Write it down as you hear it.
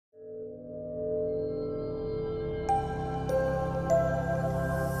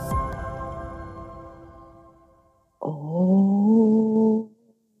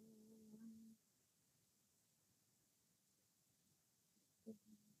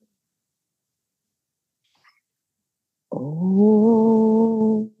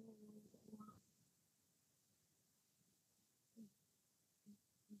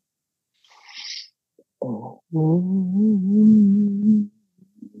Om,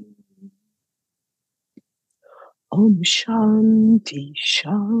 Om Shanti,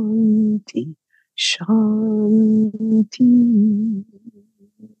 Shanti, Shanti.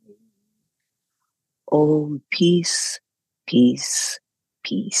 Om peace, peace,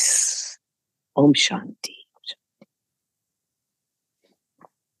 peace. Om Shanti.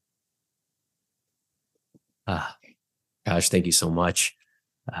 Gosh, thank you so much.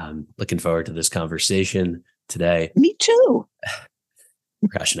 Looking forward to this conversation today. Me too.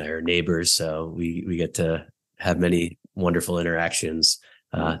 Prakash and I are neighbors, so we get to have many wonderful interactions.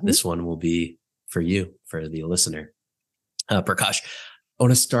 This one will be for you, for the listener. Prakash, I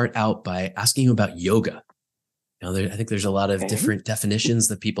want to start out by asking you about yoga. I think there's a lot of different definitions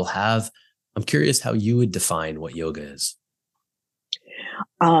that people have. I'm curious how you would define what yoga is.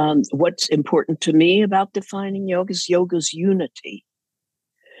 What's important to me about defining yoga's unity.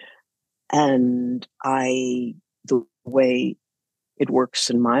 And the way it works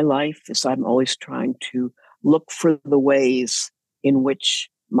in my life is I'm always trying to look for the ways in which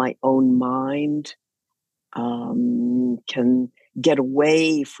my own mind can get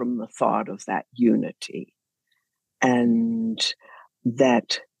away from the thought of that unity. And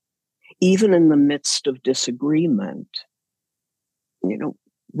that even in the midst of disagreement,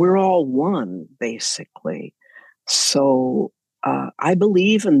 we're all one, basically. So I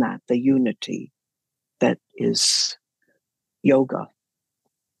believe in that, the unity that is yoga.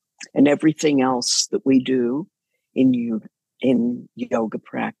 And everything else that we do in yoga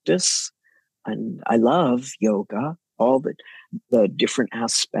practice. And I love yoga, all the different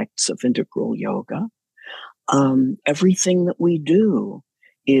aspects of integral yoga. Everything that we do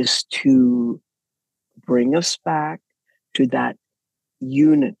is to bring us back to that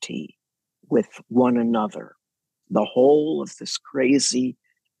unity with one another, the whole of this crazy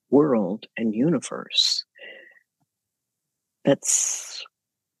world and universe. That's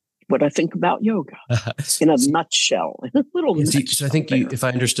what I think about yoga in a nutshell, in a little nutshell. So I think if I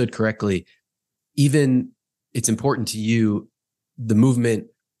understood correctly, even it's important to you, the movement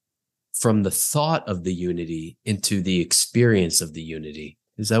from the thought of the unity into the experience of the unity.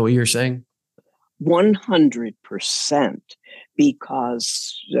 Is that what you're saying? 100%,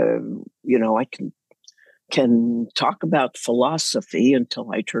 because, I can talk about philosophy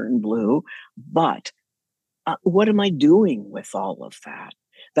until I turn blue, but what am I doing with all of that?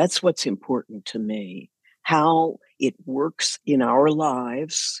 That's what's important to me, how it works in our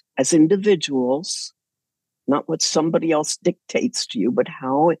lives as individuals, not what somebody else dictates to you, but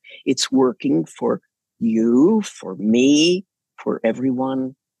how it's working for you, for me, for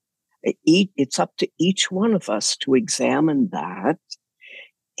everyone. It's up to each one of us to examine that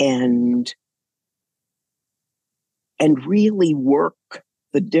and really work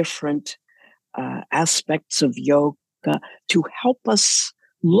the different aspects of yoga to help us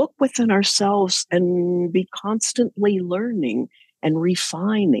look within ourselves and be constantly learning and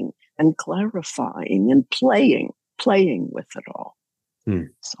refining and clarifying and playing with it all.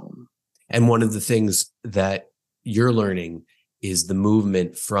 So, and one of the things that you're learning is the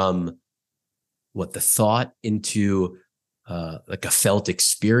movement from the thought into like a felt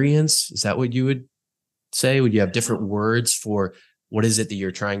experience. Is that what you would say? Would you have different words for what is it that you're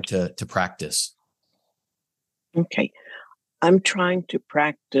trying to practice? Okay. I'm trying to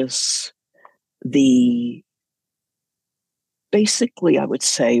practice basically, I would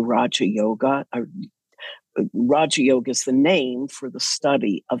say Raja Yoga. Raja Yoga is the name for the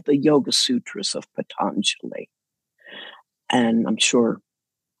study of the Yoga Sutras of Patanjali. And I'm sure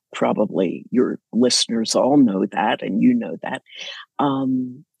probably your listeners all know that, and you know that.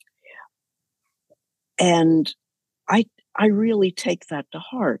 And I really take that to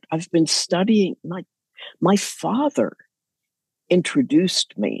heart. I've been studying, my father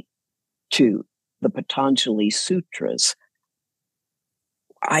introduced me to the Patanjali Sutras.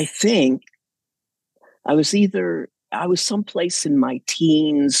 I think I was someplace in my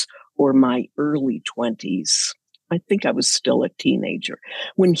teens or my early 20s. I think I was still a teenager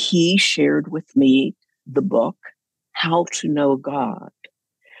when he shared with me the book, How to Know God,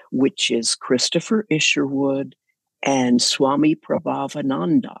 which is Christopher Isherwood and Swami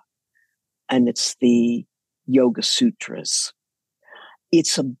Prabhavananda. And it's the Yoga Sutras.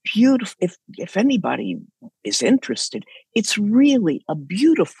 It's a beautiful, if anybody is interested, it's really a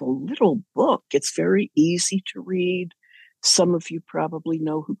beautiful little book. It's very easy to read. Some of you probably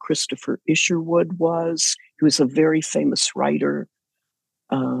know who Christopher Isherwood was. He was a very famous writer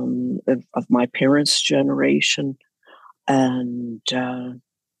of my parents' generation. And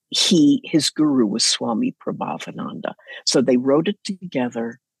his guru was Swami Prabhavananda. So they wrote it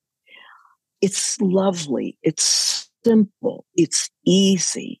together. it's lovely. It's simple. It's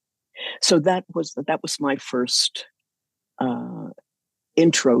easy. So that was my first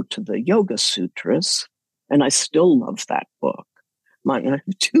intro to the Yoga Sutras, and I still love that book. I have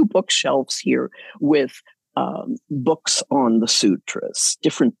two bookshelves here with books on the sutras,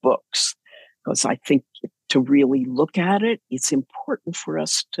 different books, because I think to really look at it, it's important for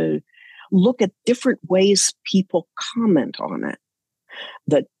us to look at different ways people comment on it.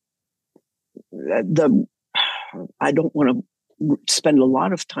 That I don't want to spend a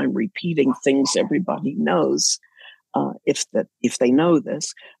lot of time repeating things everybody knows, if they know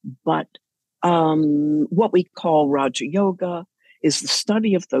this, but what we call Raja Yoga is the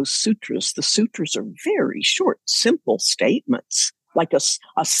study of those sutras. The sutras are very short, simple statements, like a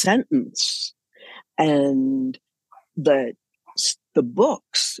sentence, and the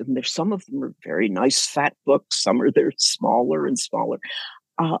books, and there's some of them are very nice fat books, some are they're smaller and smaller.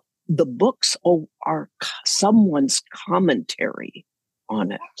 The books are someone's commentary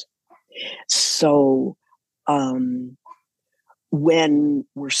on it. So when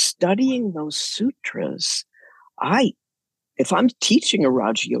we're studying those sutras, if I'm teaching a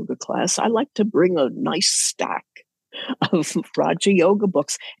Raja Yoga class, I like to bring a nice stack of Raja Yoga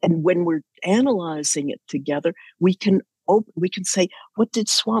books. And when we're analyzing it together, we can say, what did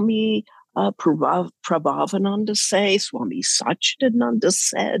Swami Prabhavananda say? Swami Satchidananda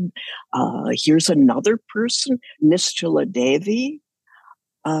said. Here's another person, Nischala Devi.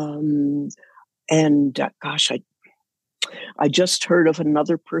 Gosh, I just heard of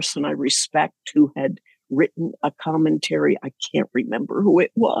another person I respect who had written a commentary. I can't remember who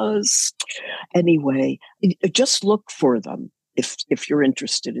it was. Anyway, just look for them if you're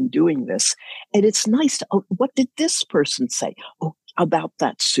interested in doing this. And it's nice to, what did this person say about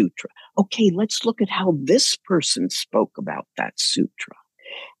that sutra? Okay, let's look at how this person spoke about that sutra.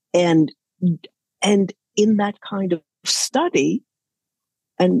 And in that kind of study,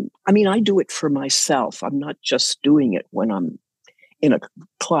 and I mean, I do it for myself. I'm not just doing it when I'm in a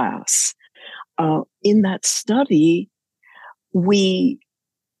class. In that study, and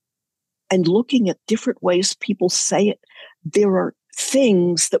looking at different ways people say it, there are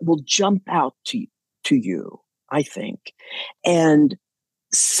things that will jump out to you, I think, and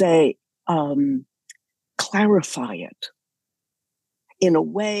say, clarify it in a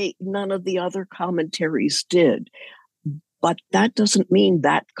way none of the other commentaries did. But that doesn't mean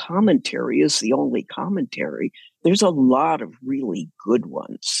that commentary is the only commentary. There's a lot of really good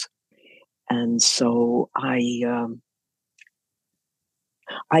ones. And so I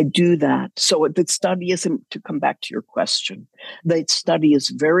do that. So the study is, to come back to your question, the study is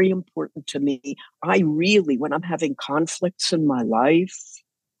very important to me. I really, when I'm having conflicts in my life,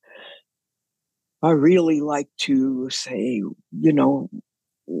 I really like to say,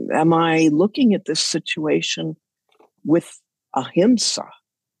 am I looking at this situation with ahimsa,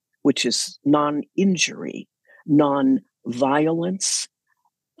 which is non-injury, non-violence,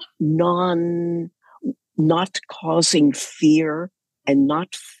 not causing fear and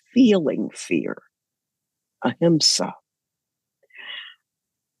not feeling fear, ahimsa.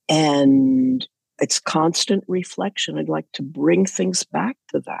 And it's constant reflection. I'd like to bring things back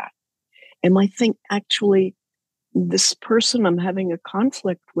to that. And I think actually this person, I'm having a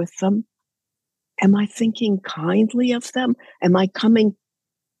conflict with them. Am I thinking kindly of them? Am I coming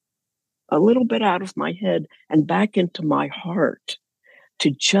a little bit out of my head and back into my heart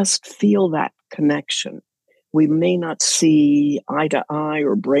to just feel that connection? We may not see eye to eye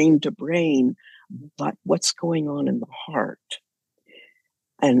or brain to brain, but what's going on in the heart?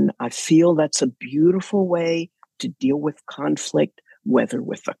 And I feel that's a beautiful way to deal with conflict, whether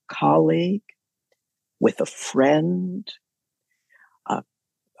with a colleague, with a friend,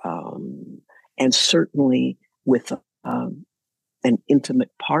 and certainly with an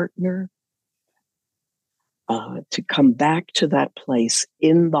intimate partner, to come back to that place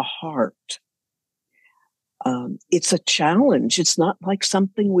in the heart. It's a challenge. It's not like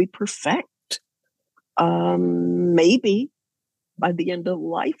something we perfect. Maybe by the end of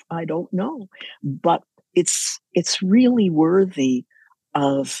life, I don't know. But it's really worthy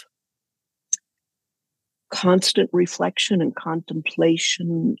of constant reflection and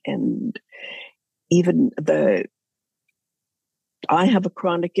contemplation. And even I have a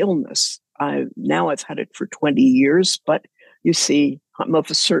chronic illness. Now I've had it for 20 years, but you see, I'm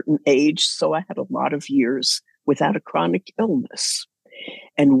of a certain age, so I had a lot of years without a chronic illness.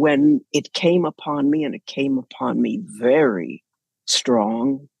 And when it came upon me, and it came upon me very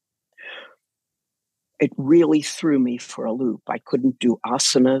strong, it really threw me for a loop. I couldn't do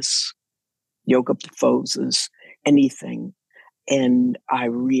asanas, yoga poses, anything. And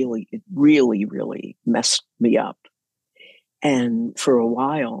it really, really messed me up. And for a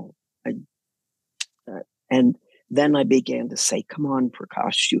while, and then I began to say, come on,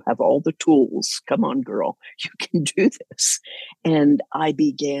 Prakash, you have all the tools. Come on, girl, you can do this. And I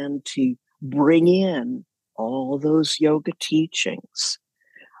began to bring in all those yoga teachings,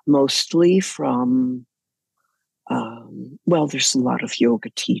 mostly from, there's a lot of yoga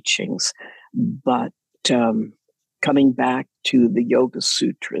teachings, but coming back to the Yoga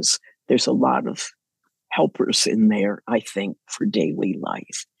Sutras, there's a lot of helpers in there, I think, for daily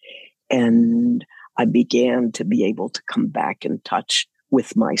life. And I began to be able to come back in touch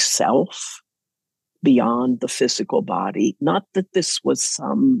with myself beyond the physical body. Not that this was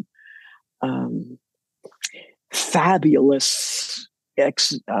some fabulous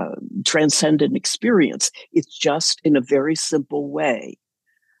transcendent experience. It's just in a very simple way.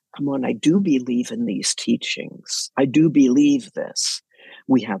 Come on, I do believe in these teachings. I do believe this.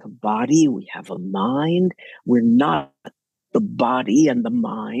 We have a body, we have a mind. We're not the body and the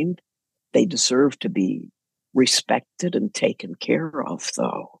mind. They deserve to be respected and taken care of,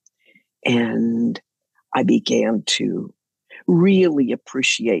 though. And I began to really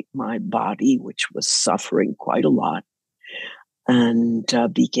appreciate my body, which was suffering quite a lot, and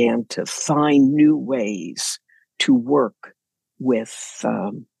began to find new ways to work with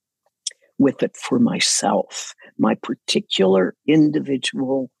it for myself, my particular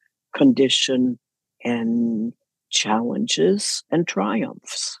individual condition and challenges and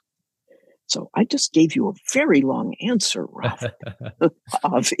triumphs. So I just gave you a very long answer,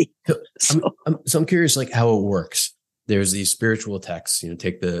 Avi. So I'm curious, like how it works. There's these spiritual texts,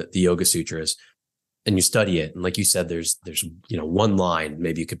 take the Yoga Sutras and you study it. And like you said, there's one line,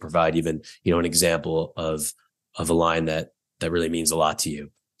 maybe you could provide even, an example of a line that really means a lot to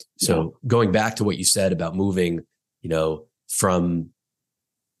you. So going back to what you said about moving, from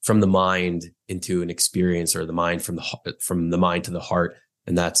the mind into an experience, or the mind from the mind to the heart,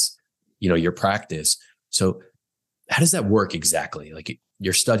 and that's, your practice. So how does that work exactly? Like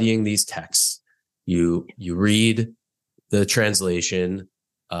you're studying these texts, you read the translation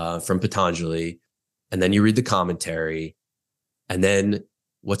from Patanjali, and then you read the commentary, and then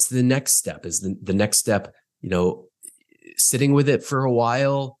what's the next step? Is the next step, sitting with it for a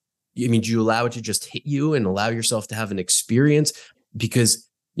while? I mean, do you allow it to just hit you and allow yourself to have an experience? Because,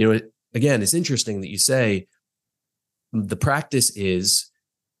 again, it's interesting that you say the practice is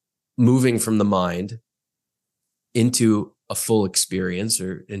moving from the mind into a full experience,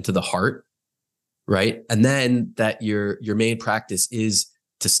 or into the heart, right? And then that your main practice is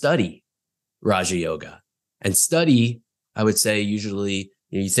to study Raja Yoga. And study, I would say, usually,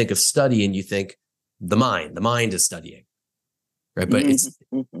 you think of study and you think the mind is studying. Right. But it's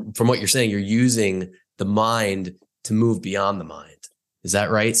from what you're saying, you're using the mind to move beyond the mind. Is that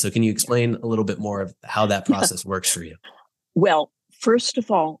right? So can you explain a little bit more of how that process works for you? Well, first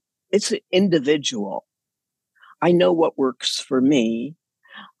of all, it's individual. I know what works for me.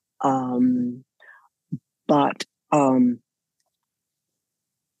 But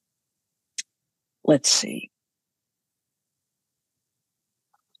let's see.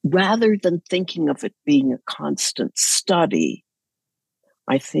 Rather than thinking of it being a constant study,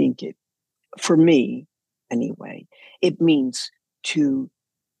 I think for me anyway, it means to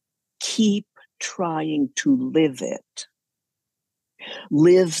keep trying to live it.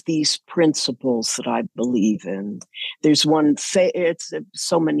 Live these principles that I believe in. There's one, it's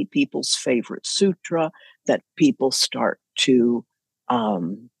so many people's favorite sutra that people start to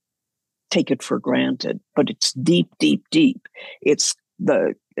take it for granted, but it's deep, deep, deep. It's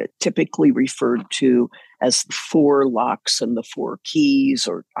typically referred to as the 4 locks and the 4 keys,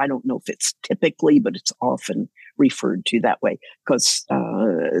 or I don't know if it's typically, but it's often referred to that way, because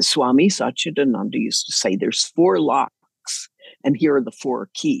Swami Satchidananda used to say there's 4 locks and here are the 4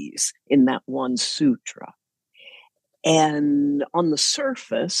 keys in that one sutra. And on the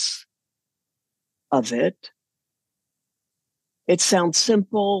surface of it, it sounds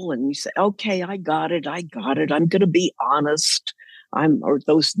simple, and you say, okay, I got it. I'm going to be honest.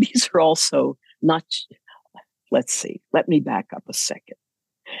 These are also not, let's see, let me back up a second.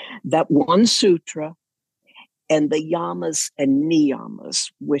 That one sutra and the yamas and niyamas,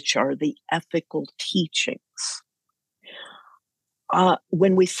 which are the ethical teachings.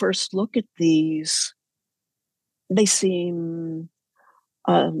 When we first look at these, they seem,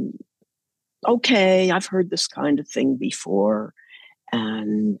 okay, I've heard this kind of thing before.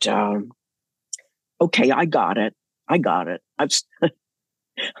 And, okay, I got it.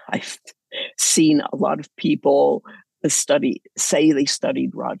 I've seen a lot of people say they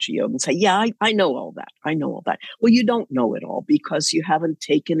studied Raja Yoga and say, yeah, I know all that. I know all that. Well, you don't know it all because you haven't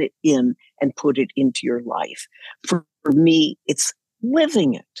taken it in and put it into your life. For me, it's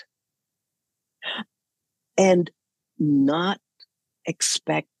living it and not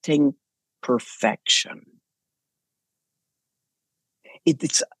expecting perfection.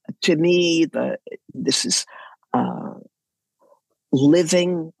 It's to me, this is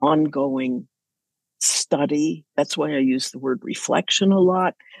living, ongoing study. That's why I use the word reflection a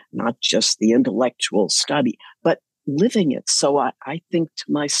lot, not just the intellectual study, but living it. So I think to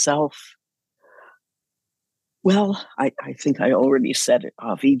myself, well, I think I already said it,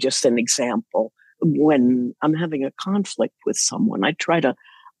 Avi, just an example. When I'm having a conflict with someone, I try to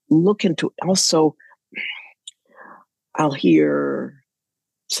look into also, I'll hear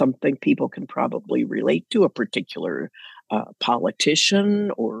something people can probably relate to, a particular politician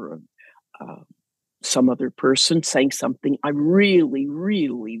or some other person saying something I really,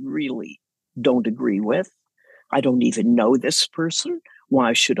 really, really don't agree with. I don't even know this person.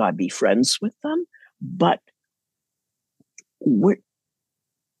 Why should I be friends with them? But what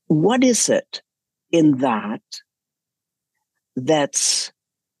is it in that's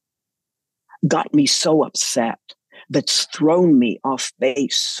got me so upset, that's thrown me off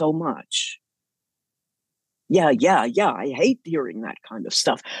base so much? Yeah, I hate hearing that kind of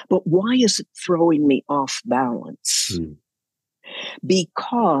stuff. But why is it throwing me off balance?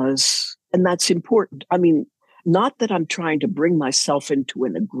 Because, and that's important. I mean, not that I'm trying to bring myself into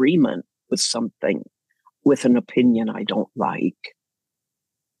an agreement with something, with an opinion I don't like.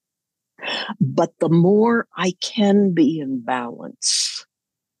 But the more I can be in balance,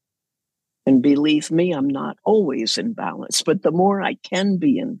 and believe me, I'm not always in balance, but the more I can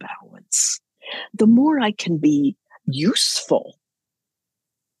be in balance, the more I can be useful.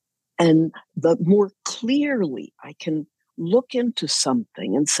 And the more clearly I can look into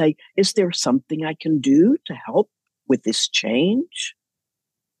something and say, is there something I can do to help with this change?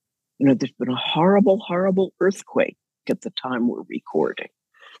 You know, there's been a horrible, horrible earthquake at the time we're recording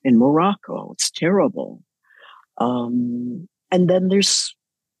in Morocco. It's terrible. And then there's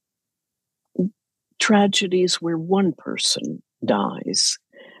tragedies where one person dies.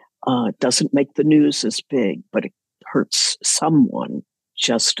 It doesn't make the news as big, but it hurts someone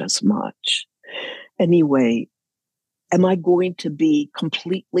just as much. Anyway, am I going to be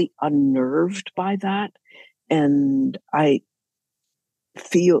completely unnerved by that? And I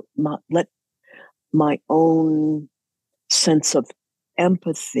feel let my own sense of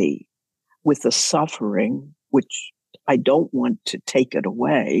empathy with the suffering, which I don't want to take it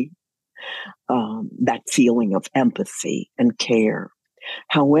away, that feeling of empathy and care.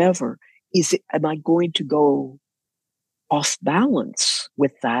 However, am I going to go off balance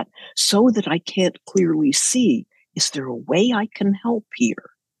with that so that I can't clearly see, is there a way I can help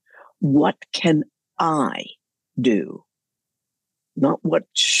here? What can I do? Not what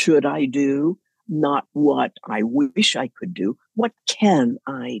should I do, not what I wish I could do. What can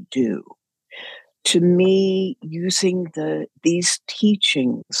I do? To me, using these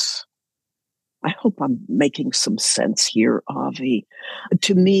teachings, I hope I'm making some sense here, Avi.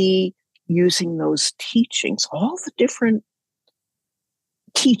 To me, using those teachings, all the different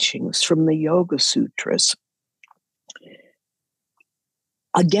teachings from the Yoga Sutras,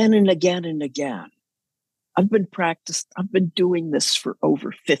 again and again and again. I've been doing this for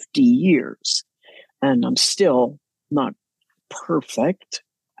over 50 years, and I'm still not perfect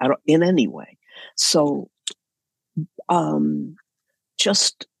in any way. So,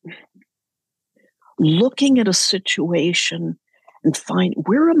 just looking at a situation and find,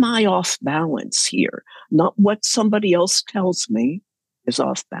 where am I off balance here? Not what somebody else tells me is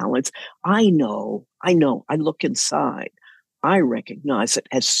off balance. I know, I look inside. I recognize it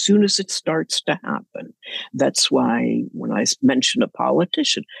as soon as it starts to happen. That's why when I mention a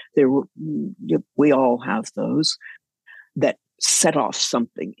politician, we all have those that set off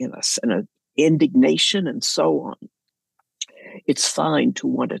something in us, and an indignation and so on. It's fine to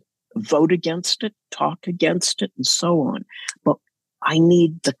want to vote against it, talk against it, and so on. But I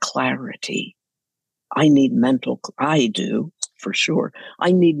need the clarity. I do for sure.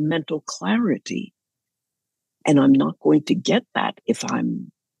 I need mental clarity. And I'm not going to get that if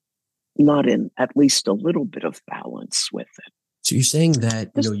I'm not in at least a little bit of balance with it. So you're saying that,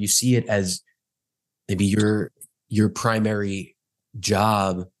 you see it as maybe your primary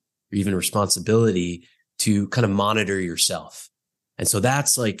job or even responsibility to kind of monitor yourself. And so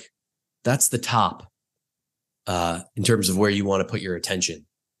that's the top in terms of where you want to put your attention.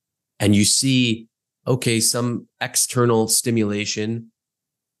 And you see, okay, some external stimulation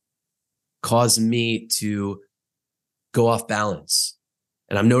caused me to go off balance,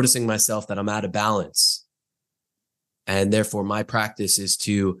 and I'm noticing myself that I'm out of balance. And therefore my practice is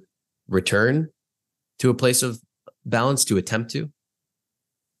to return to a place of balance, to attempt to.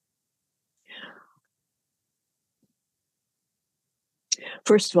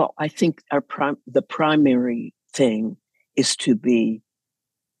 First of all, I think the primary thing is to be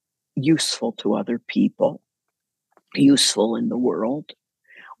useful to other people, useful in the world,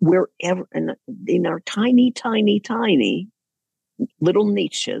 wherever, in our tiny, tiny, tiny little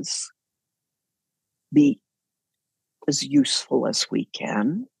niches, be as useful as we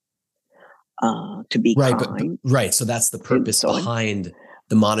can, to be kind. Right. So that's the purpose behind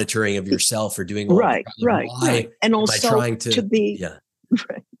the monitoring of yourself or doing all right. And also am I trying to be,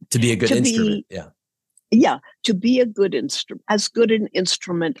 to be a good instrument. To be a good instrument, as good an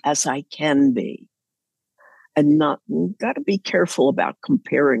instrument as I can be. And got to be careful about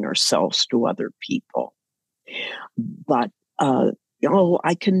comparing ourselves to other people. But,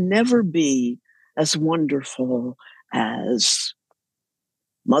 I can never be as wonderful as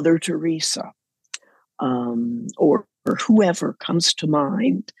Mother Teresa, or whoever comes to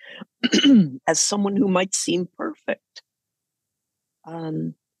mind as someone who might seem perfect.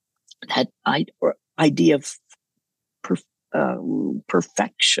 That idea of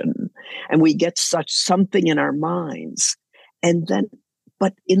perfection, and we get something in our minds, and then,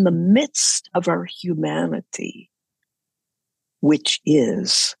 but in the midst of our humanity, which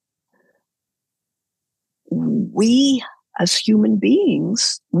is we as human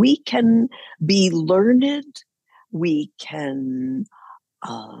beings, we can be learned, we can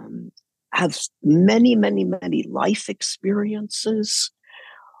have many, many, many life experiences,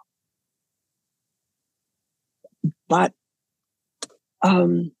 but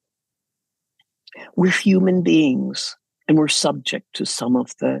we're human beings, and we're subject to some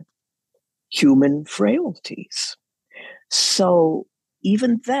of the human frailties. So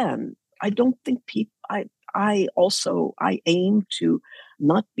even then, I don't think people, I aim to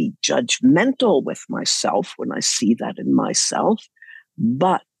not be judgmental with myself when I see that in myself,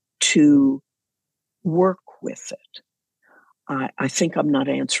 but to work with it. I think I'm not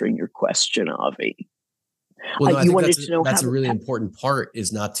answering your question, Avi. Well, no, I think that's a really important part,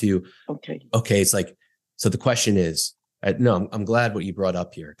 is not to, okay. It's like, so the question is, no, I'm glad what you brought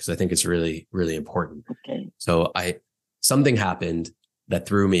up here, because I think it's really, really important. Okay. So something happened that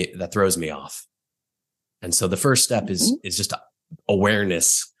throws me off. And so the first step is just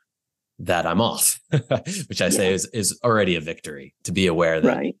awareness that I'm off, which I say is already a victory, to be aware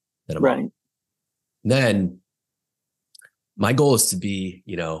that I'm off. Then my goal is to be,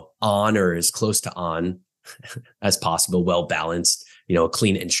 on or as close to on as possible, well balanced, a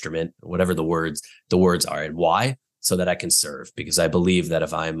clean instrument, whatever the words are. And why? So that I can serve, because I believe that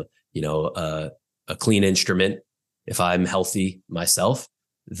if I'm, a clean instrument, if I'm healthy myself,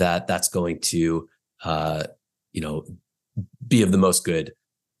 that's going to, be of the most good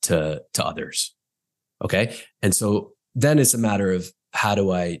to others. Okay. And so then it's a matter of, how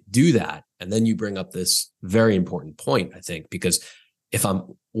do I do that? And then you bring up this very important point, I think, because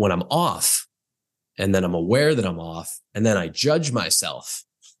when I'm off, and then I'm aware that I'm off, and then I judge myself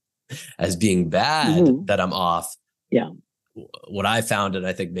as being bad that I'm off. Yeah. What I found, and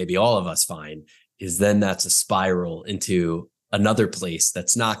I think maybe all of us find, is then that's a spiral into another place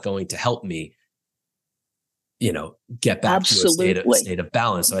that's not going to help me, get back to a state of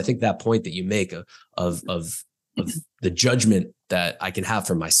balance. So I think that point that you make of the judgment that I can have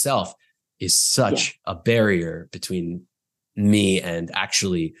for myself is such a barrier between me and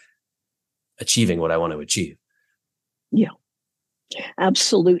actually achieving what I want to achieve. Yeah,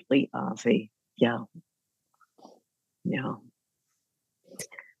 absolutely, Avi. Yeah.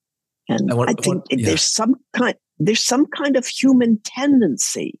 And I think there's some kind of human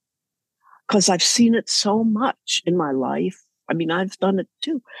tendency, because I've seen it so much in my life. I mean, I've done it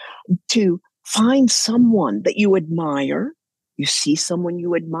too, to find someone that you admire. You see someone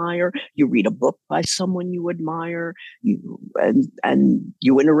you admire, you read a book by someone you admire, and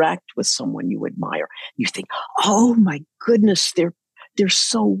you interact with someone you admire. You think, oh my goodness, they're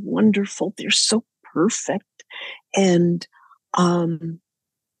so wonderful, they're so perfect. And I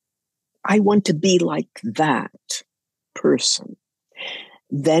want to be like that person.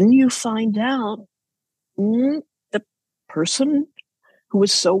 Then you find out the person who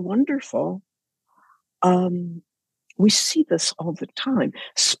is so wonderful, we see this all the time.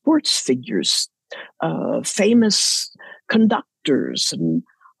 Sports figures, famous conductors, and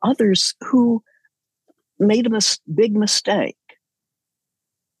others who made a big mistake.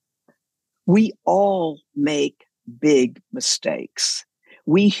 We all make big mistakes.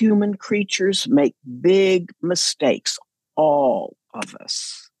 we human creatures make big mistakes, all of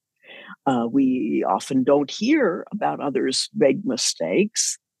us. We often don't hear about others' big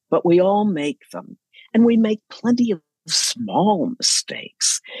mistakes, but we all make them. And we make plenty of small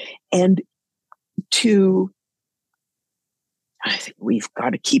mistakes. And I think we've got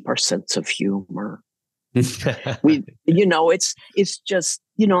to keep our sense of humor. It's just,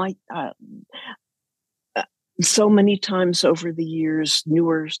 so many times over the years,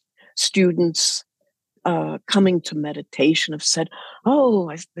 newer students coming to meditation have said, "Oh,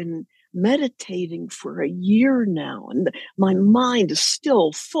 I've been meditating for a year now, and my mind is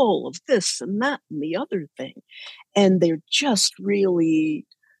still full of this and that and the other thing." And they're just really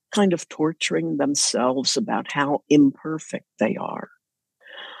kind of torturing themselves about how imperfect they are.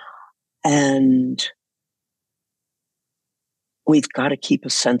 And we've got to keep a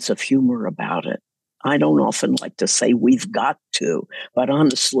sense of humor about it. I don't often like to say we've got to, but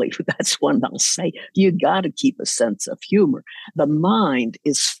honestly, that's one I'll say. You got to keep a sense of humor. The mind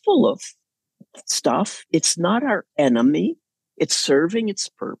is full of stuff. It's not our enemy. It's serving its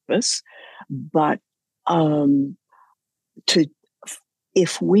purpose. But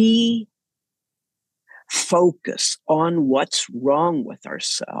if we focus on what's wrong with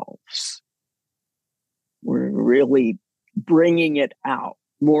ourselves, we're really bringing it out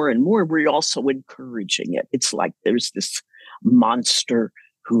more and more. We're also encouraging it. It's like there's this monster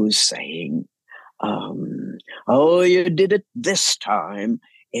who's saying, "Oh, you did it this time,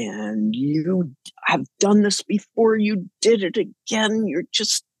 and you have done this before. You did it again. You're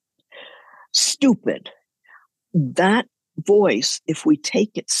just stupid." That voice, if we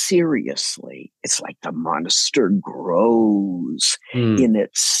take it seriously, it's like the monster grows in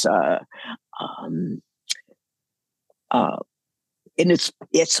its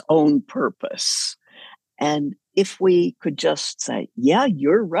own purpose. And if we could just say, "Yeah,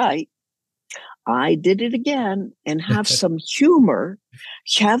 you're right, I did it again," and have some humor.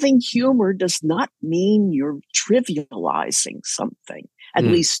 Having humor does not mean you're trivializing something, at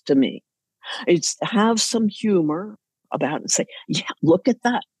least to me. It's have some humor about it and say, "Yeah, look at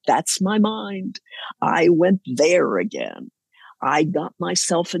that. That's my mind. I went there again. I got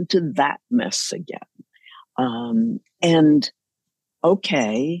myself into that mess again." And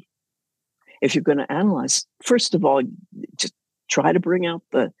okay, if you're going to analyze, first of all, just try to bring out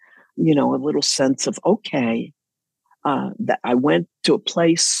a little sense of, okay, that I went to a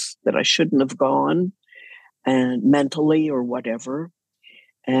place that I shouldn't have gone, and mentally or whatever.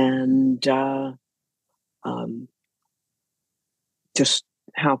 And just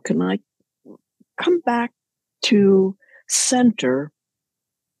how can I come back to center?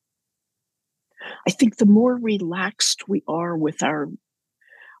 I think the more relaxed we are with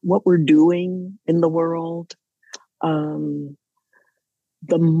what we're doing in the world, the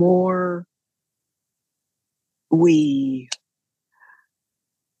more we,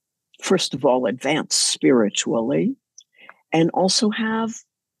 first of all, advance spiritually, and also have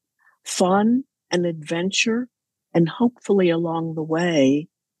fun and adventure, and hopefully along the way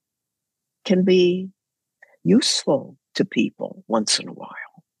can be useful to people once in a while.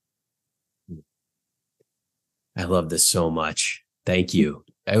 I love this so much. Thank you.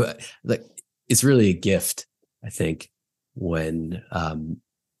 It's really a gift, I think, when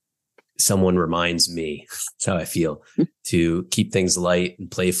someone reminds me, that's how I feel, to keep things light and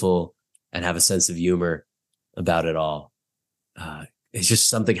playful and have a sense of humor about it all. It's just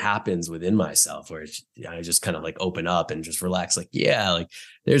something happens within myself where I just kind of like open up and just relax. Like, yeah, like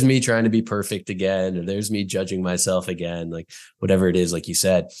there's me trying to be perfect again, or there's me judging myself again, like whatever it is. Like you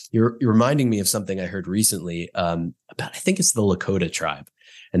said, you're reminding me of something I heard recently about, I think it's the Lakota tribe.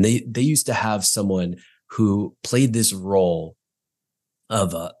 And they used to have someone who played this role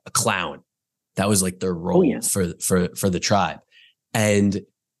of a clown. That was like their role for the tribe. And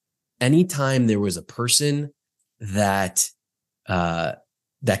anytime there was a person that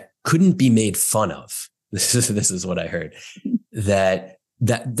couldn't be made fun of, this is what I heard, that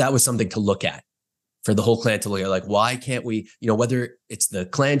was something to look at for the whole clan to look at. Like, why can't we, whether it's the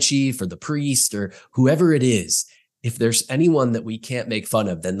clan chief or the priest or whoever it is, if there's anyone that we can't make fun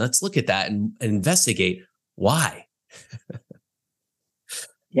of, then let's look at that and investigate why.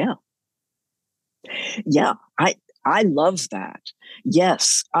 Yeah. I love that.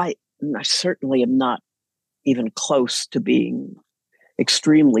 Yes, I certainly am not even close to being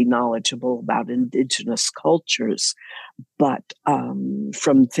extremely knowledgeable about indigenous cultures, but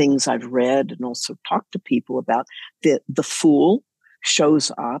from things I've read and also talked to people about, the fool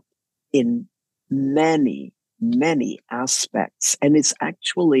shows up in many, many aspects, and it's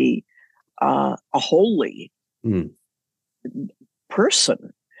actually a holy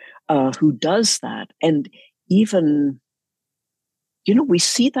person who does that. And even, we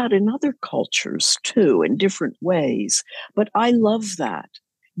see that in other cultures too, in different ways. But I love that.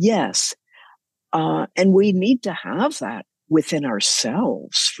 Yes. And we need to have that within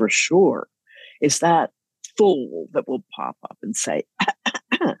ourselves for sure. Is that fool that will pop up and say,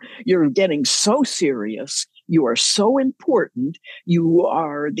 you're getting so serious. You are so important. You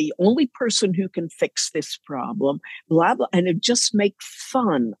are the only person who can fix this problem, blah, blah. And it just make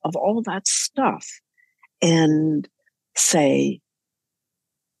fun of all that stuff and say,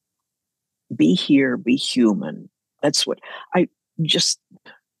 be here, be human. That's what I just,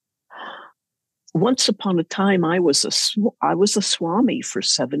 once upon a time, I was a Swami for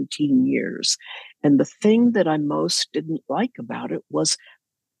 17 years. And the thing that I most didn't like about it was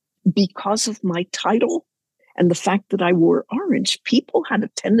because of my title and the fact that I wore orange, people had a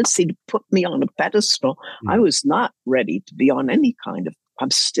tendency to put me on a pedestal. I was not ready to be on any kind of,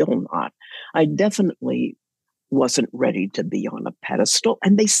 I'm still not. I definitely wasn't ready to be on a pedestal,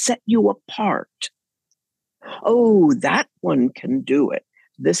 and they set you apart. Oh, that one can do it.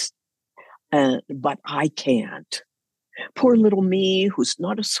 But I can't. Poor little me, who's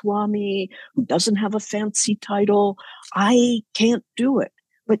not a Swami, who doesn't have a fancy title. I can't do it.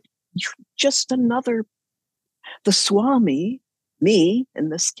 But you're just the Swami, me in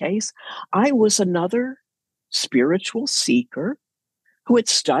this case, I was another spiritual seeker who had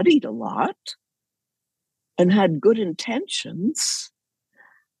studied a lot and had good intentions,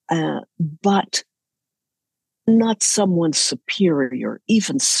 but not someone superior,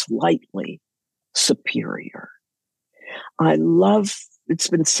 even slightly superior. It's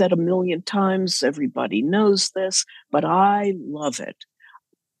been said a million times, everybody knows this, but I love it.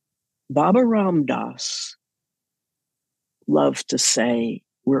 Baba Ram Dass loved to say,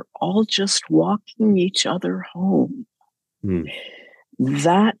 we're all just walking each other home.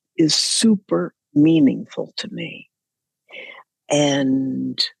 That is super meaningful to me.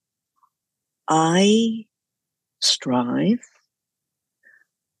 And I strive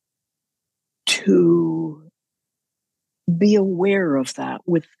to be aware of that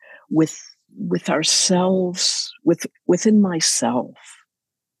with ourselves, within myself.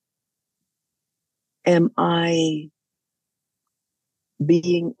 Am I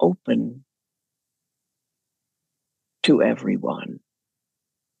being open to everyone,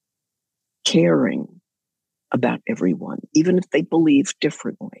 caring about everyone, even if they believe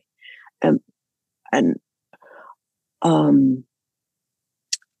differently? And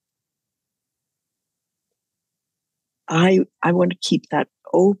I want to keep that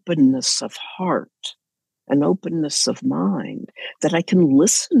openness of heart and openness of mind, that I can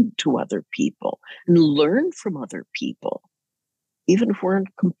listen to other people and learn from other people, even if we're in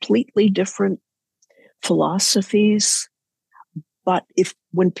completely different philosophies. But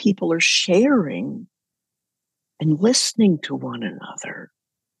when people are sharing and listening to one another,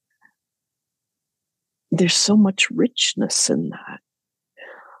 there's so much richness in that.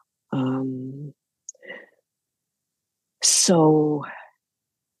 So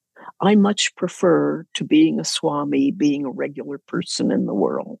I much prefer to being a Swami, being a regular person in the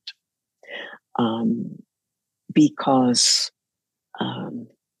world, because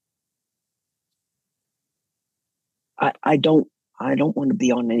I don't want to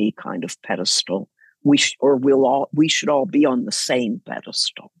be on any kind of pedestal. We should all be on the same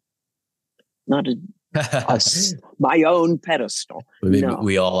pedestal, not my own pedestal. Maybe no.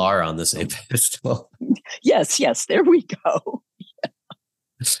 We all are on the same pedestal. Yes, there we go.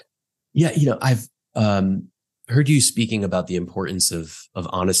 Yeah, I've heard you speaking about the importance of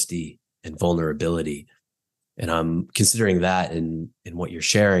honesty and vulnerability, and I'm considering that in what you're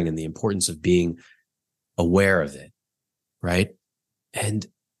sharing, and the importance of being aware of it, right? And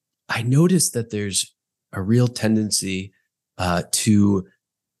I noticed that there's a real tendency to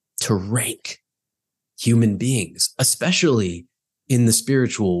rank human beings, especially in the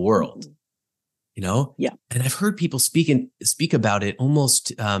spiritual world. Yeah. And I've heard people speak about it almost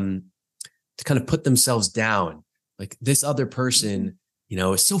to kind of put themselves down, like this other person,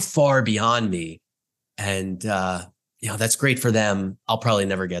 is so far beyond me, and that's great for them. I'll probably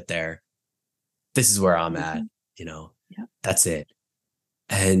never get there. This is where I'm at. That's it.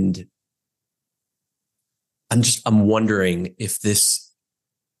 And I'm wondering if this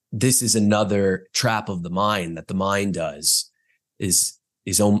is another trap of the mind that the mind does, and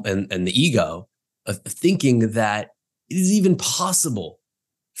the ego of thinking that it is even possible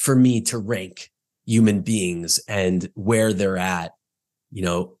for me to rank human beings and where they're at,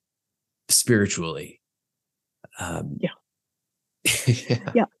 spiritually. Yeah.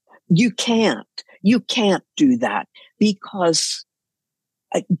 You can't do that, because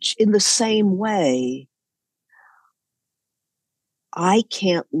in the same way, I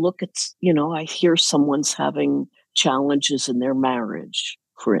can't look at, I hear someone's having challenges in their marriage,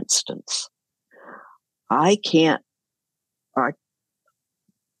 for instance. I can't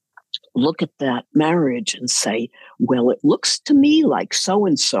look at that marriage and say, well, it looks to me like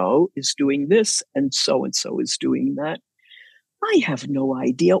so-and-so is doing this and so is doing that. I have no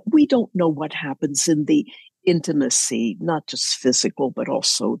idea. We don't know what happens in the intimacy, not just physical, but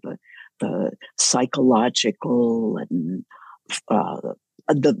also the psychological and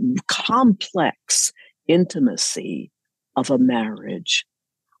the complex intimacy of a marriage.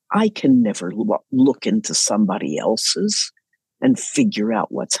 I can never look into somebody else's and figure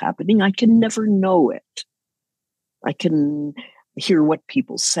out what's happening. I can never know it. I can hear what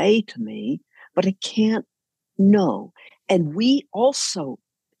people say to me, but I can't know. And we also,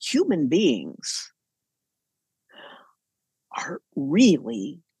 human beings, are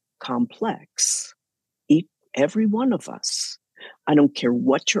really complex. Every one of us. I don't care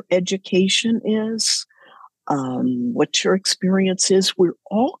what your education is, what your experience is. We're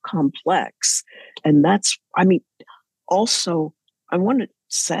all complex. And also, I want to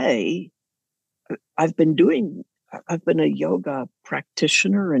say, I've been a yoga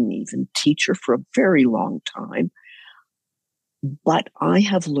practitioner and even teacher for a very long time. But I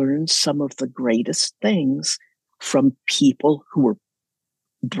have learned some of the greatest things from people who were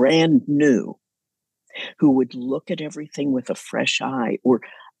brand new, who would look at everything with a fresh eye. Or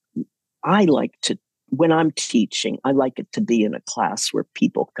when I'm teaching, I like it to be in a class where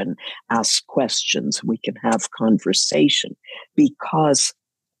people can ask questions, we can have conversation, because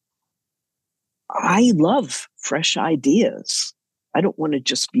I love fresh ideas. I don't want to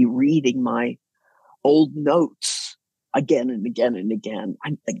just be reading my old notes again and again and again.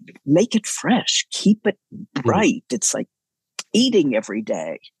 I make it fresh, keep it bright. It's like eating every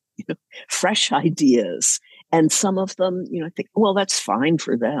day, fresh ideas. And some of them, I think, well, that's fine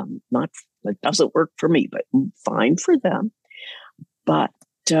for them. It doesn't work for me, but fine for them. But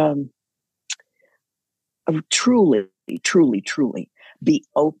truly, truly, truly be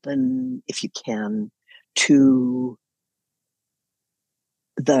open, if you can, to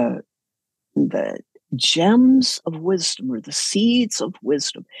the gems of wisdom, or the seeds of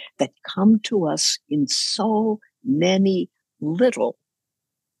wisdom that come to us in so many little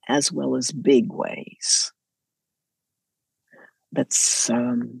as well as big ways. That's,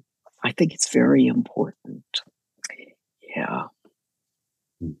 I think it's very important. Yeah.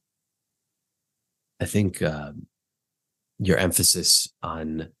 I think your emphasis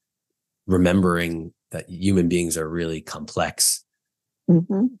on remembering that human beings are really complex,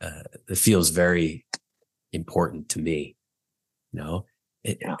 it feels very important to me.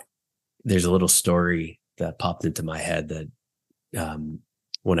 There's a little story that popped into my head that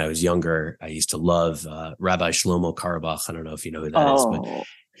when I was younger, I used to love Rabbi Shlomo Carlebach. I don't know if you know who that is, but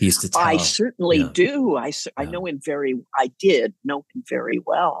he used to tell. I certainly do. I know him I did know him very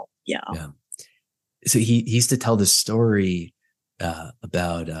well. Yeah. So he used to tell this story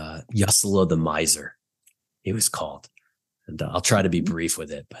about Yasala the miser, he was called. And I'll try to be brief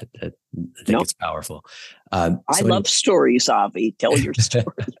with it, but I think it's powerful. I love stories, Avi. Tell your story.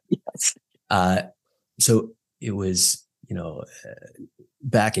 Yes. So it was,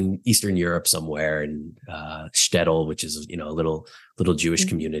 back in Eastern Europe somewhere in Shtetl, which is, a little Jewish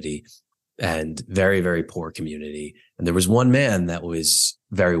community, and very, very poor community. And there was one man that was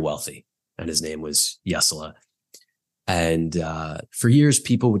very wealthy, and his name was Yasala. And for years,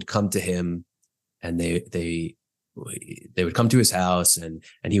 people would come to him, and they would come to his house, and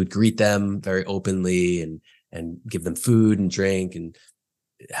he would greet them very openly and give them food and drink and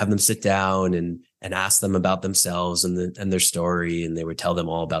have them sit down and ask them about themselves and their story. And they would tell them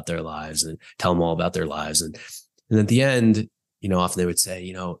all about their lives and tell them all about their lives. And at the end, often they would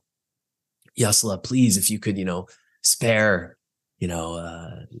say, Yasala, please, if you could, spare,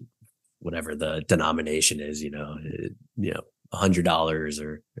 whatever the denomination is, $100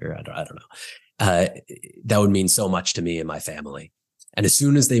 or I don't know. That would mean so much to me and my family. And as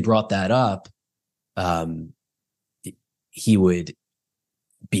soon as they brought that up, he would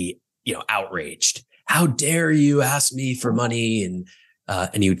be, outraged. How dare you ask me for money? And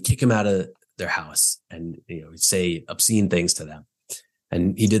he would kick him out of their house and, say obscene things to them.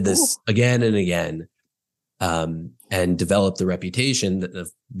 And he did this again and again, and developed the reputation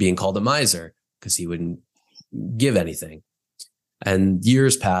of being called a miser because he wouldn't give anything. And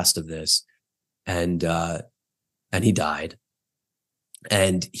years passed of this, and he died.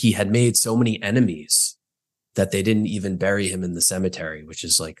 And he had made so many enemies that they didn't even bury him in the cemetery, which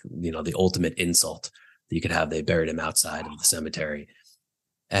is like, the ultimate insult that you could have. They buried him outside of the cemetery.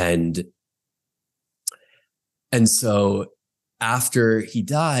 And so after he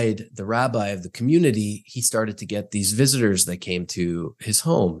died, the rabbi of the community, he started to get these visitors that came to his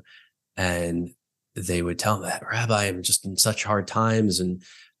home, and they would tell him that, Rabbi, I'm just in such hard times. And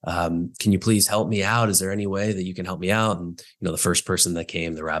can you please help me out? Is there any way that you can help me out? And, the first person that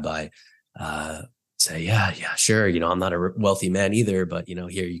came, the rabbi, say, yeah, sure. I'm not a wealthy man either, but,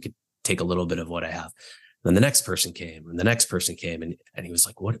 here, you could take a little bit of what I have. And then the next person came, and the next person came, and he was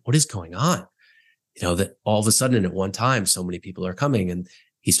like, what is going on? That all of a sudden at one time, so many people are coming, and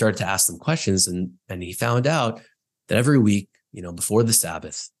he started to ask them questions, and he found out that every week, before the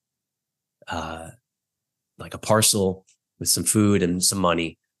Sabbath, like a parcel with some food and some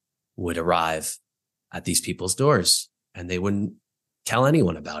money would arrive at these people's doors, and they wouldn't tell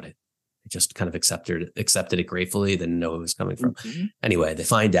anyone about it. They just kind of accepted it gratefully, didn't know who it was coming from. Mm-hmm. Anyway, they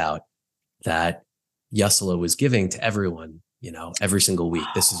find out that Yasala was giving to everyone, every single week.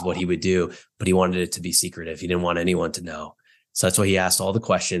 This is what he would do, but he wanted it to be secretive. He didn't want anyone to know. So that's why he asked all the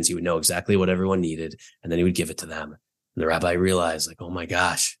questions. He would know exactly what everyone needed, and then he would give it to them. And the rabbi realized, like, oh my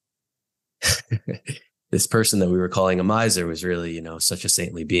gosh, this person that we were calling a miser was really, such a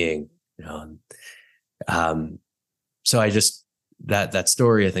saintly being, so I just, that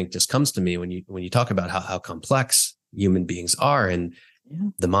story, I think, just comes to me when you talk about how complex human beings are, and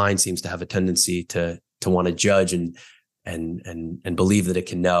the mind seems to have a tendency to want to judge and believe that it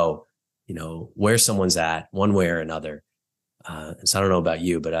can know, where someone's at one way or another. And so I don't know about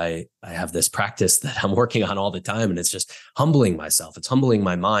you, but I have this practice that I'm working on all the time, and it's just humbling myself. It's humbling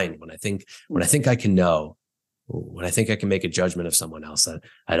my mind when I think I can know, when I think I can make a judgment of someone else that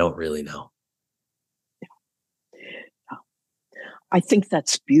I don't really know. I think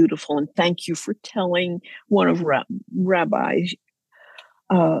that's beautiful, and thank you for telling one of Rabbi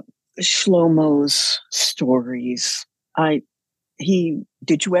Shlomo's stories.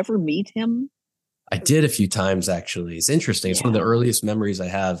 Did you ever meet him? I did a few times, actually. It's interesting. It's one of the earliest memories I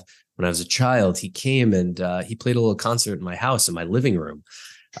have. When I was a child, he came and he played a little concert in my house, in my living room.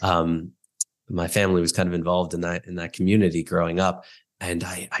 My family was kind of involved in that community growing up. And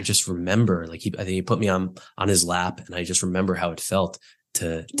I just remember, like, I think he put me on his lap, and I just remember how it felt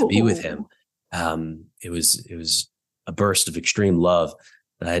to be with him. It was a burst of extreme love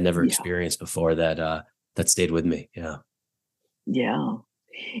that I had never experienced before that stayed with me. Yeah. Yeah.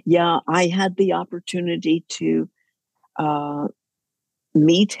 Yeah. I had the opportunity to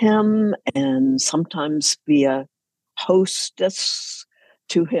meet him and sometimes be a hostess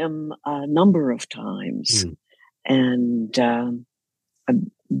to him a number of times. And a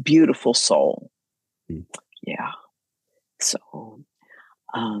beautiful soul. Yeah. So,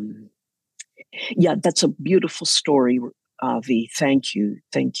 that's a beautiful story, Avi. Thank you.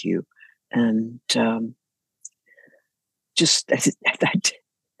 And just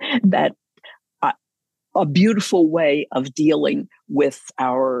that a beautiful way of dealing with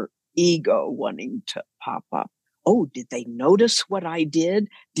our ego wanting to pop up. Oh, did they notice what I did?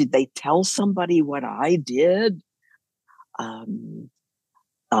 Did they tell somebody what I did?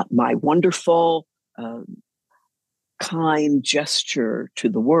 My wonderful, kind gesture to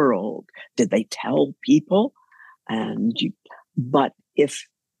the world. Did they tell people? But if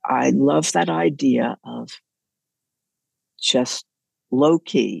I love that idea of just low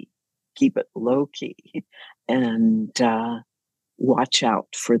key, keep it low key, and watch out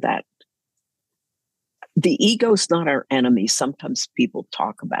for that. The ego's not our enemy. Sometimes people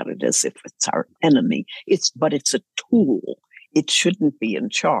talk about it as if it's our enemy. But it's a tool. It shouldn't be in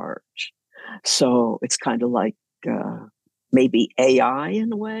charge. So it's kind of like maybe AI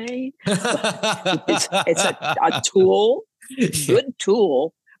in a way. It's a tool, good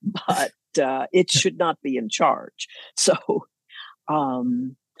tool, but it should not be in charge. So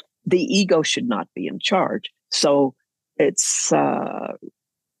the ego should not be in charge. So it's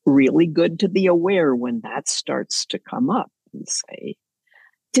really good to be aware when that starts to come up and say,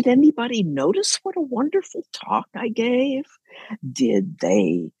 did anybody notice what a wonderful talk I gave? Did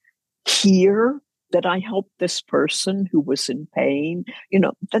they hear that I helped this person who was in pain?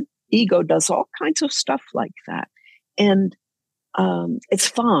 The ego does all kinds of stuff like that. And it's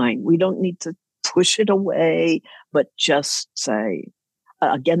fine. We don't need to push it away, but just say,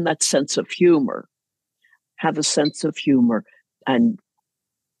 again, that sense of humor. Have a sense of humor. And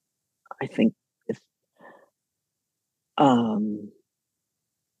I think if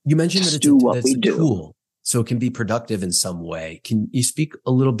you mentioned that it's a tool, so it can be productive in some way. Can you speak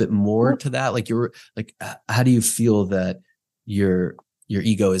a little bit more to that? How do you feel that your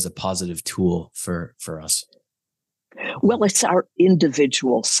ego is a positive tool for us? Well, it's our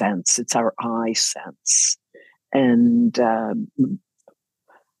individual sense. It's our I sense. And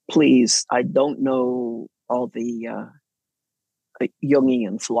please, I don't know all the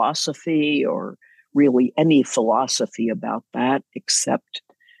Jungian philosophy or really any philosophy about that, except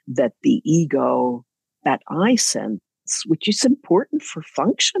that the ego, that I sense, which is important for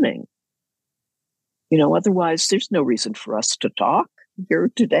functioning. Otherwise, there's no reason for us to talk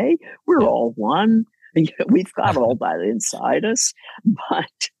here today. We're all one. We've got all that inside us.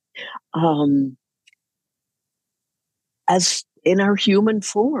 But as in our human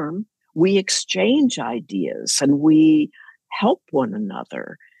form, we exchange ideas and we help one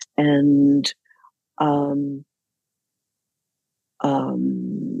another. And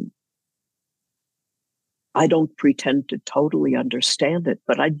I don't pretend to totally understand it,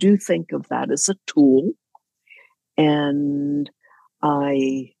 but I do think of that as a tool. And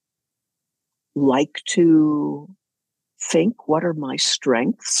I like to think, what are my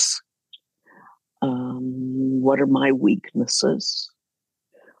strengths? What are my weaknesses?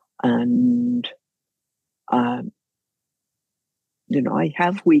 And, I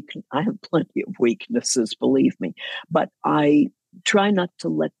have plenty of weaknesses, believe me, but I try not to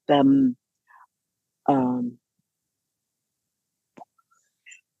let them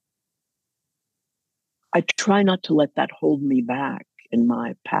I try not to let that hold me back in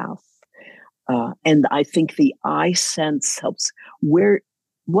my path. And I think the I sense helps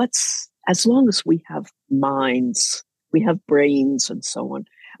as long as we have minds, we have brains and so on,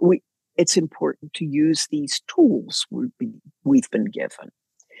 it's important to use these tools we've been given.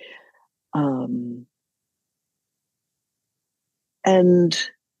 And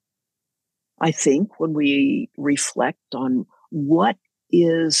I think when we reflect on what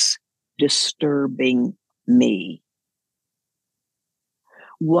is disturbing me,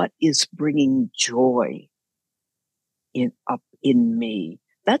 what is bringing joy up in me,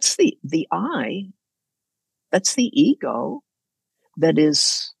 that's the I, that's the ego that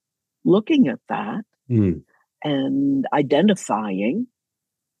is looking at that and identifying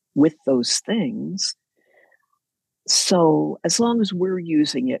with those things. So as long as we're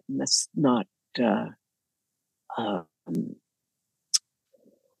using it, and that's not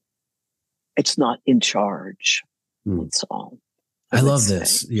it's not in charge. That's all. I love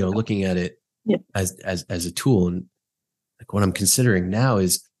this, looking at it as a tool. And like what I'm considering now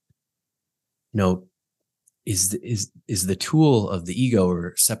is, is the tool of the ego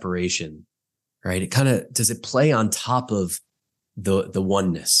or separation, right? It kind of, does it play on top of the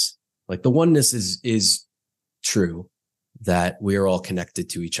oneness? Like the oneness is true, that we are all connected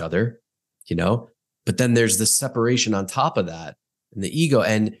to each other, but then there's the separation on top of that, and the ego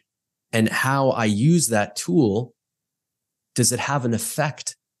and how I use that tool. Does it have an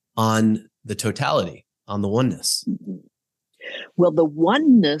effect on the totality, on the oneness? Well, the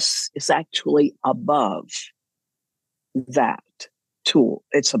oneness is actually above that tool.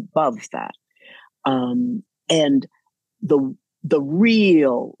 It's above that. And the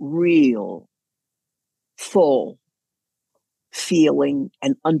real full feeling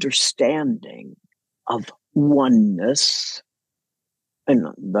and understanding of oneness and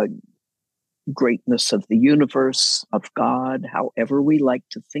the greatness of the universe, of God, however we like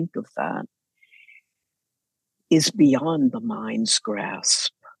to think of that, is beyond the mind's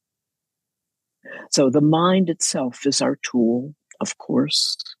grasp. So the mind itself is our tool, of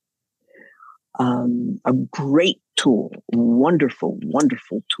course. A great tool, wonderful,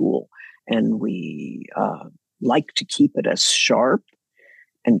 wonderful tool. And we like to keep it as sharp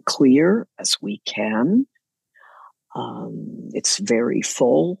and clear as we can. It's very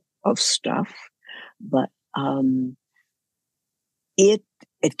full of stuff, but it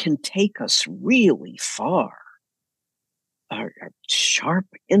can take us really far. Our sharp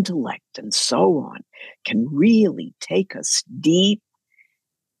intellect and so on can really take us deep,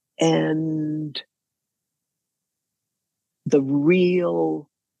 and the real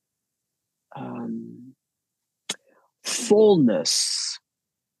fullness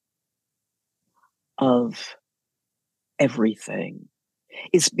of everything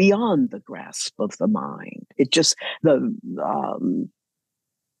is beyond the grasp of the mind. It's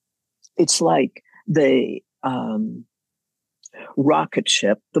like the rocket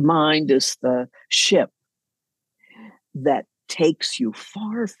ship. The mind is the ship that takes you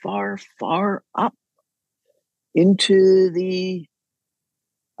far, far, far up into the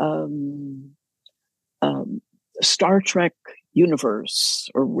Star Trek universe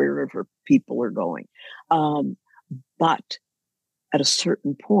or wherever people are going. But at a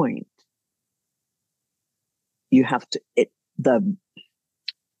certain point, you have to, the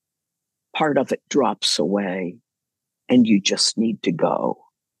part of it drops away and you just need to go.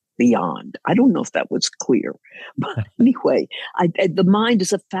 beyond. I don't know if that was clear, but anyway, the mind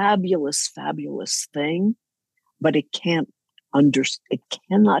is a fabulous, fabulous thing, but it it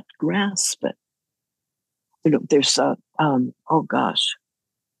cannot grasp it. There's oh gosh,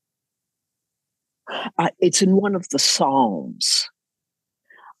 it's in one of the Psalms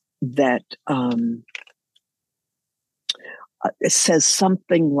that it says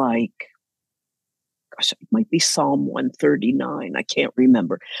something like, gosh, it might be Psalm 139. I can't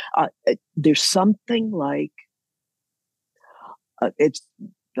remember. There's something like it's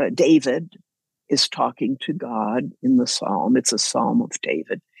David is talking to God in the Psalm. It's a Psalm of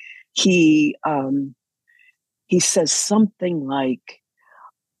David. He says something like,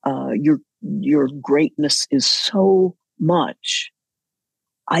 your greatness is so much,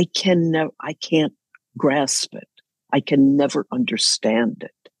 I can't grasp it. I can never understand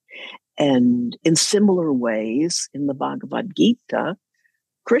it. And in similar ways, in the Bhagavad Gita,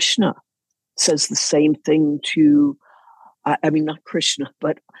 Krishna says the same thing to, I mean, not Krishna,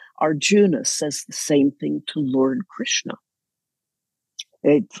 but Arjuna says the same thing to Lord Krishna.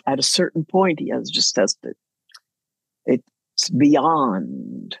 At a certain point, he just has to, it's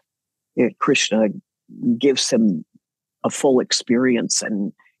beyond. Krishna gives him a full experience,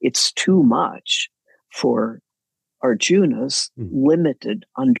 and it's too much for Arjuna's limited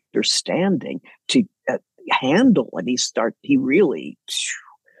understanding to handle. And he really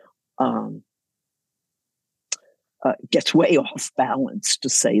gets way off balance, to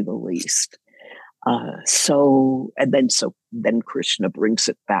say the least. So then Krishna brings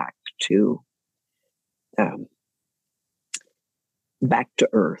it back to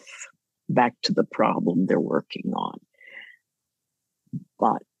earth, back to the problem they're working on.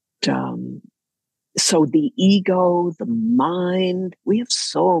 But so the ego, the mind, we have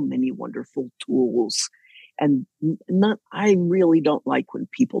so many wonderful tools, and I really don't like when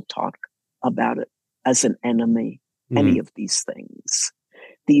people talk about it as an enemy. Any of these things,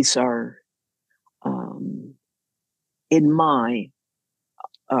 these are, in my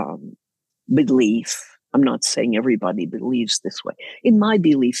belief. I'm not saying everybody believes this way. In my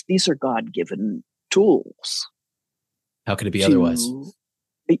belief, these are God-given tools. How could it be otherwise?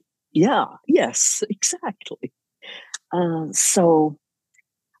 Yeah, yes, exactly. So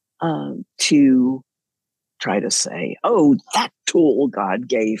to try to say, oh, that tool God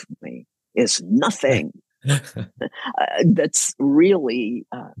gave me is nothing. That's really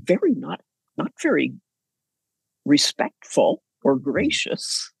very not very respectful or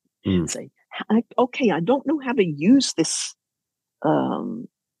gracious. Say, okay, I don't know how to use this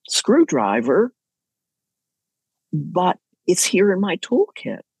screwdriver, but it's here in my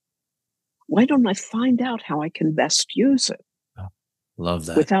toolkit. Why don't I find out how I can best use it? Love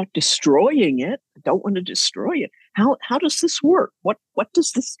that. Without destroying it. I don't want to destroy it. How does this work? What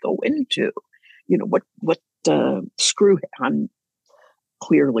does this go into? What screw? I'm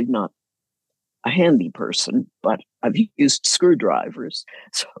clearly not a handy person, but I've used screwdrivers.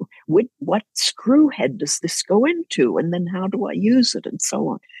 So what screw head does this go into? And then how do I use it? And so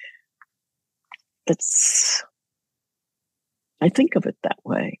on. I think of it that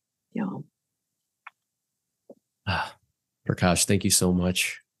way. Prakash, thank you so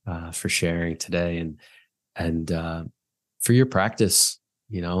much for sharing today and for your practice,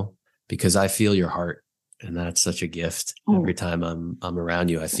 because I feel your heart, and that's such a gift. Every time I'm around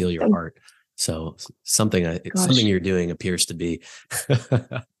you, I feel your heart. So something you're doing appears to be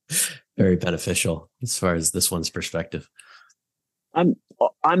very beneficial as far as this one's perspective. I'm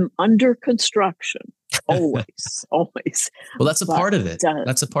under construction. Always. Well, that's a part of it.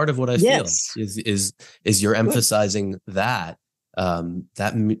 That's a part of what I feel is you're emphasizing that.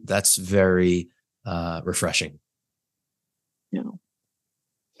 That's very refreshing.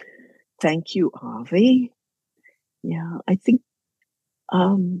 Thank you, Avi. Yeah, I think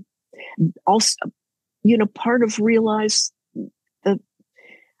also, part of realize the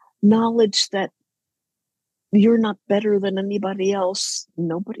knowledge that you're not better than anybody else.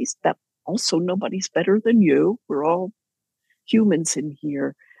 Nobody's better than you. We're all humans in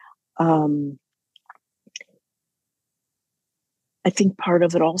here. I think part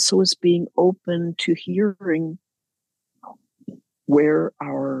of it also is being open to hearing where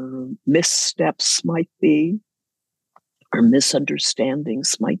our missteps might be, our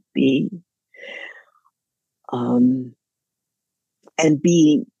misunderstandings might be, and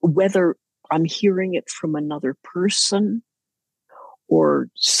being, whether I'm hearing it from another person or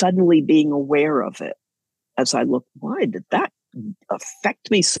suddenly being aware of it as I look, why did that affect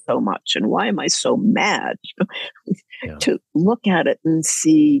me so much? And why am I so mad? To look at it and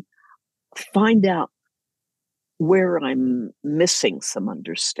find out where I'm missing some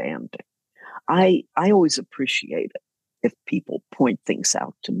understanding. I always appreciate it if people point things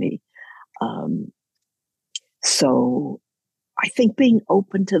out to me. So I think being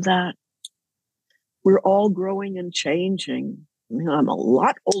open to that, we're all growing and changing. I'm a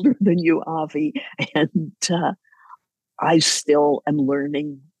lot older than you, Avi, and I still am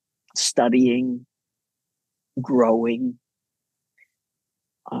learning, studying, growing.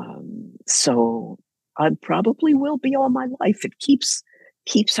 So I probably will be all my life. It keeps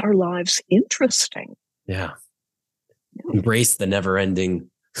our lives interesting. Yeah. Embrace the never ending,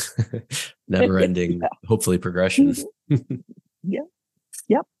 hopefully progression. Yeah.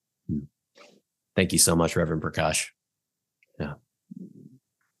 Yep. Thank you so much, Reverend Prakash. Yeah.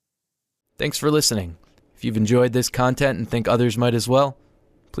 Thanks for listening. If you've enjoyed this content and think others might as well,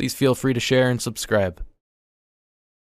 please feel free to share and subscribe.